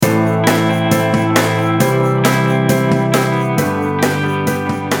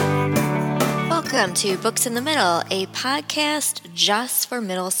Welcome to Books in the Middle, a podcast just for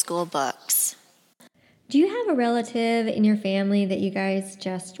middle school books. Do you have a relative in your family that you guys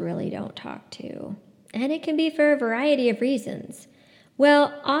just really don't talk to? And it can be for a variety of reasons.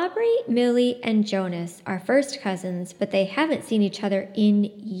 Well, Aubrey, Millie, and Jonas are first cousins, but they haven't seen each other in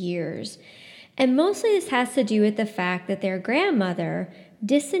years. And mostly this has to do with the fact that their grandmother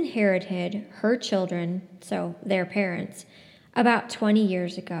disinherited her children, so their parents, about 20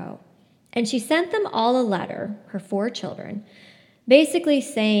 years ago. And she sent them all a letter, her 4 children, basically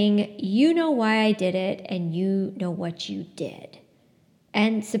saying, you know why I did it and you know what you did.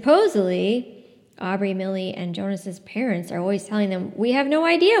 And supposedly, Aubrey, Millie, and Jonas's parents are always telling them, we have no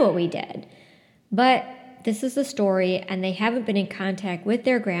idea what we did. But this is the story, and they haven't been in contact with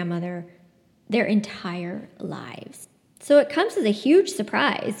their grandmother their entire lives. So it comes as a huge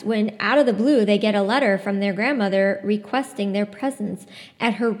surprise when, out of the blue, they get a letter from their grandmother requesting their presence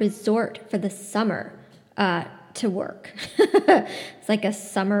at her resort for the summer to work. It's like a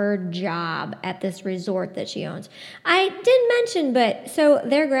summer job at this resort that she owns. I didn't mention, but so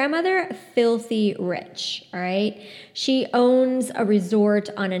their grandmother, filthy rich, all right? She owns a resort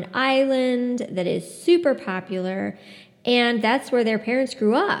on an island that is super popular, and that's where their parents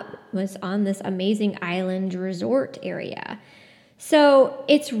grew up, was on this amazing island resort area. So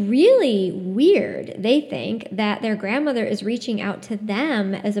it's really weird, they think, that their grandmother is reaching out to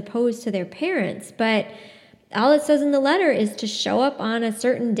them as opposed to their parents. But all it says in the letter is to show up on a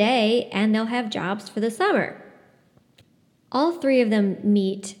certain day and they'll have jobs for the summer. All 3 of them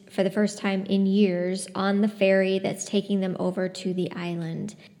meet for the first time in years on the ferry that's taking them over to the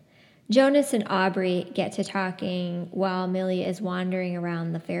island. Jonas and Aubrey get to talking while Millie is wandering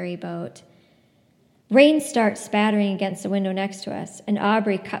around the ferry boat. Rain starts spattering against the window next to us, and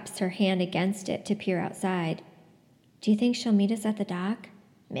Aubrey cups her hand against it to peer outside. Do you think she'll meet us at the dock?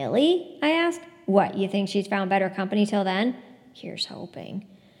 Millie? I ask. What, you think she's found better company till then? Here's hoping.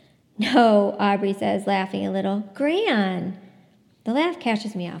 No, Aubrey says, laughing a little. Gran. The laugh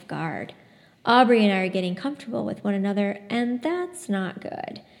catches me off guard. Aubrey and I are getting comfortable with one another, and that's not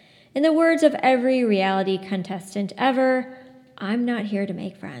good. In the words of every reality contestant ever, I'm not here to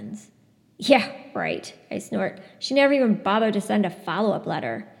make friends. Yeah, right, I snort. She never even bothered to send a follow-up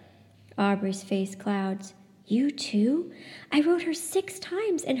letter. Aubrey's face clouds. You too? I wrote her 6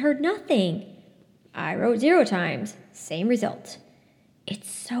 times and heard nothing. I wrote 0 times. Same result. It's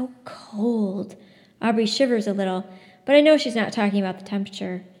so cold. Aubrey shivers a little, but I know she's not talking about the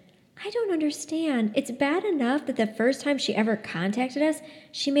temperature. I don't understand. It's bad enough that the first time she ever contacted us,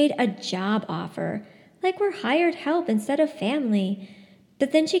 she made a job offer, like we're hired help instead of family.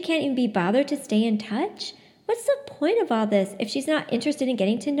 But then she can't even be bothered to stay in touch? What's the point of all this if she's not interested in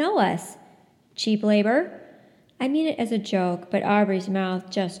getting to know us? Cheap labor? I mean it as a joke, but Aubrey's mouth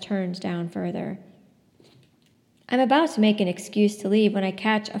just turns down further. I'm about to make an excuse to leave when I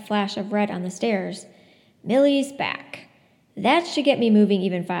catch a flash of red on the stairs. Millie's back. That should get me moving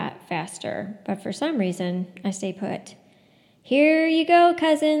even faster, but for some reason, I stay put. Here you go,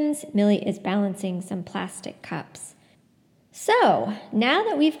 cousins. Millie is balancing some plastic cups. So, now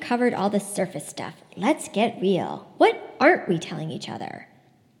that we've covered all the surface stuff, let's get real. What aren't we telling each other?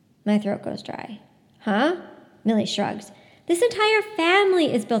 My throat goes dry. Huh? Millie shrugs. This entire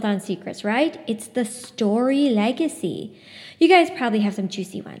family is built on secrets, right? It's the story legacy. You guys probably have some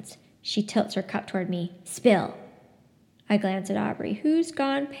juicy ones. She tilts her cup toward me. Spill. I glance at Aubrey, who's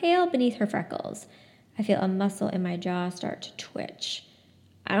gone pale beneath her freckles. I feel a muscle in my jaw start to twitch.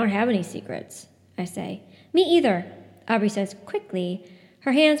 I don't have any secrets, I say. Me either, Aubrey says quickly.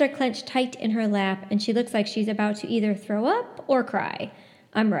 Her hands are clenched tight in her lap, and she looks like she's about to either throw up or cry.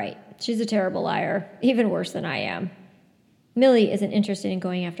 I'm right. She's a terrible liar, even worse than I am. Millie isn't interested in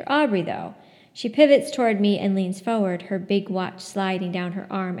going after Aubrey, though. She pivots toward me and leans forward, her big watch sliding down her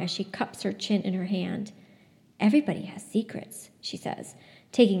arm as she cups her chin in her hand. Everybody has secrets, she says,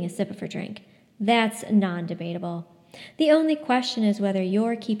 taking a sip of her drink. That's non-debatable. The only question is whether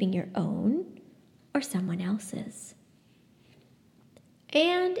you're keeping your own or someone else's.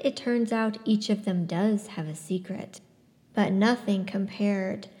 And it turns out each of them does have a secret, but nothing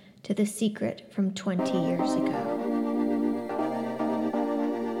compared to the secret from 20 years ago.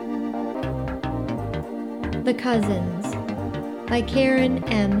 The Cousins by Karen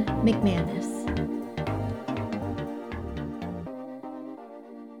M. McManus.